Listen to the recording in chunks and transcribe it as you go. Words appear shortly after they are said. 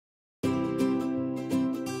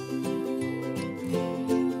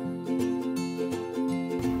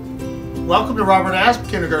Welcome to Robert Asp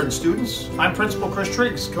Kindergarten students. I'm Principal Chris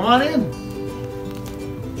Triggs. Come on in.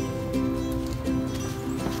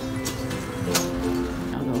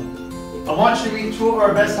 I want you to meet two of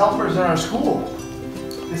our best helpers in our school.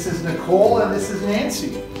 This is Nicole and this is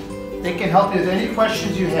Nancy. They can help you with any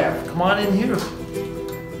questions you have. Come on in here.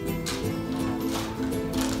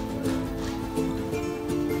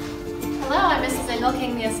 Hello, I'm Mrs.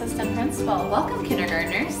 Engelking, the assistant principal. Welcome,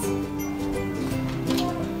 kindergartners.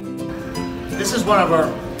 This is one of our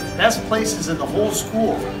best places in the whole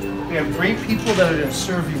school. We have great people that are going to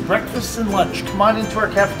serve you breakfast and lunch. Come on into our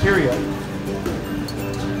cafeteria.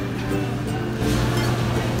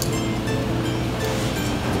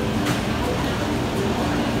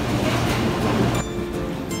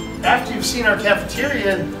 After you've seen our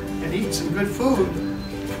cafeteria and eaten some good food,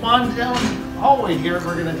 come on down the hallway here.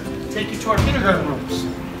 We're going to take you to our kindergarten rooms.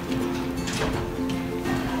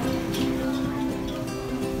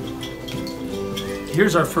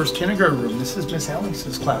 Here's our first kindergarten room. This is Miss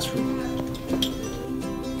Alex's classroom.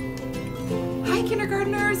 Hi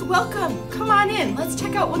kindergartners, welcome. Come on in. Let's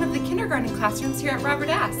check out one of the kindergarten classrooms here at Robert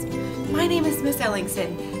Asp. My name is Miss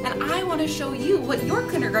Ellingson, and I want to show you what your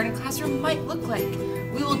kindergarten classroom might look like.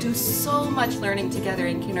 We will do so much learning together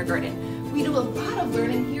in kindergarten. We do a lot of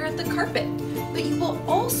learning here at the carpet, but you will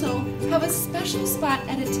also have a special spot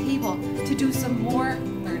at a table to do some more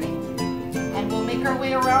learning. And we'll make our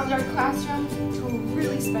way around our classroom to a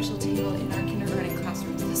really special table in our kindergarten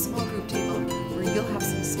classrooms, the small group table, where you'll have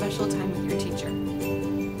some special time with your teacher.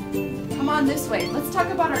 Come on this way. Let's talk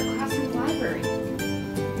about our classroom library.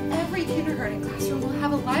 Every kindergarten classroom will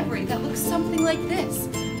have a library that looks something like this,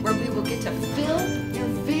 where we will get to fill your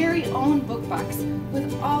very own book box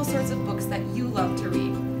with all sorts of books that you love to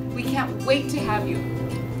read. We can't wait to have you.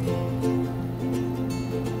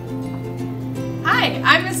 Hi,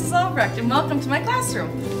 I'm Mrs. Albrecht and welcome to my classroom.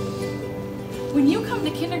 When you come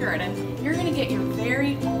to kindergarten, you're going to get your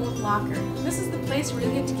very own locker. This is the place where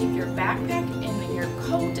you get to keep your backpack and your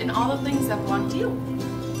coat and all the things that belong to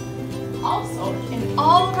you. Also, in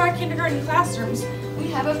all of our kindergarten classrooms, we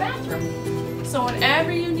have a bathroom. So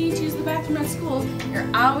whenever you need to use the bathroom at school, you're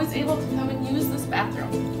always able to come and use this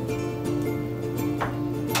bathroom.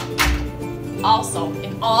 Also,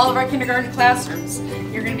 in all of our kindergarten classrooms,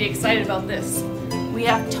 you're going to be excited about this. We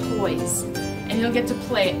have toys, and you'll get to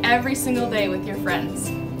play every single day with your friends.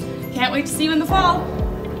 Can't wait to see you in the fall.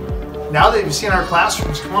 Now that you've seen our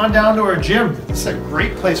classrooms, come on down to our gym. This is a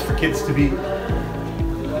great place for kids to be.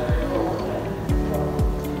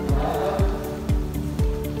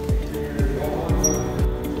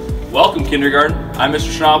 Welcome, kindergarten. I'm Mr.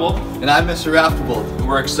 Schnabel. And I'm Mr. Rafterbold. And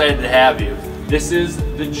we're excited to have you. This is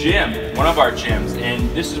the gym, one of our gyms, and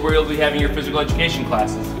this is where you'll be having your physical education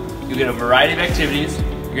classes. You'll get a variety of activities.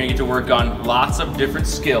 You're going to get to work on lots of different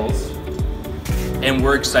skills, and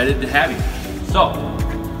we're excited to have you. So,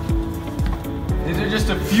 these are just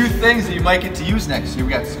a few things that you might get to use next year.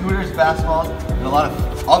 We got scooters, basketballs, and a lot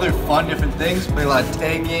of other fun different things. Play a lot of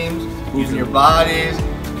tag games, moving your bodies.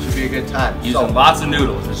 It should be a good time. Using lots of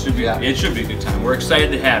noodles. It should be a good time. We're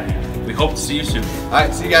excited to have you. We hope to see you soon. All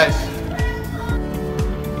right, see you guys.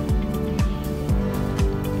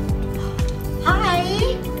 Hi,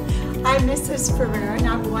 I'm Mrs. Ferrer, and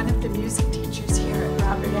I'm one of the music teachers here at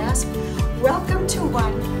Robert Asp. Welcome to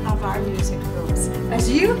one of our music rooms. As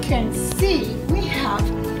you can see, we have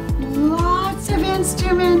lots of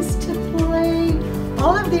instruments to play.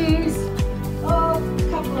 All of these, a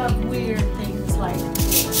couple of weird things like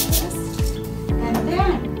this. And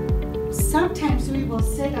then, sometimes we will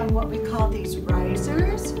sit on what we call these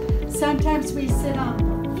risers. Sometimes we sit on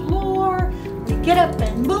the floor. We get up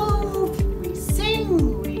and move. We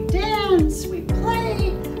sing. We dance. We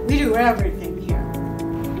play. We do everything here.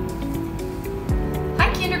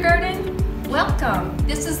 Hi, kindergarten. Welcome.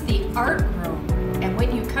 This is the art room. And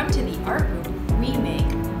when you come to the art room, we make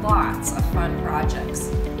lots of fun projects.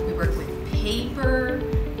 We work with paper,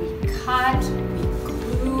 we cut, we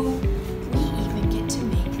glue, we even get to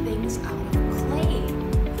make things out of clay.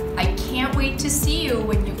 I can't wait to see you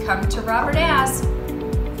when you come to Robert Asp.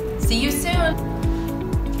 See you soon.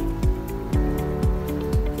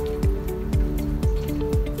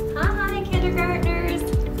 Hi, kindergartners.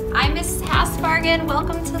 I'm Mrs. Hasbargen.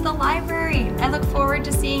 Welcome to the library. I look forward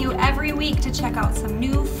to seeing you every week to check out some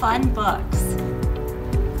new fun books.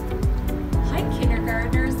 Hi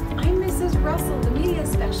kindergartners, I'm Mrs. Russell, the media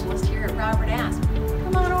specialist here at Robert Asp.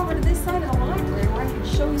 Come on over to this side of the library where I can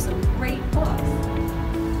show you some great books.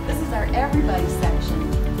 This is our everybody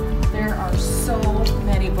section. There are so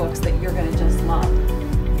many books that you're going to just love.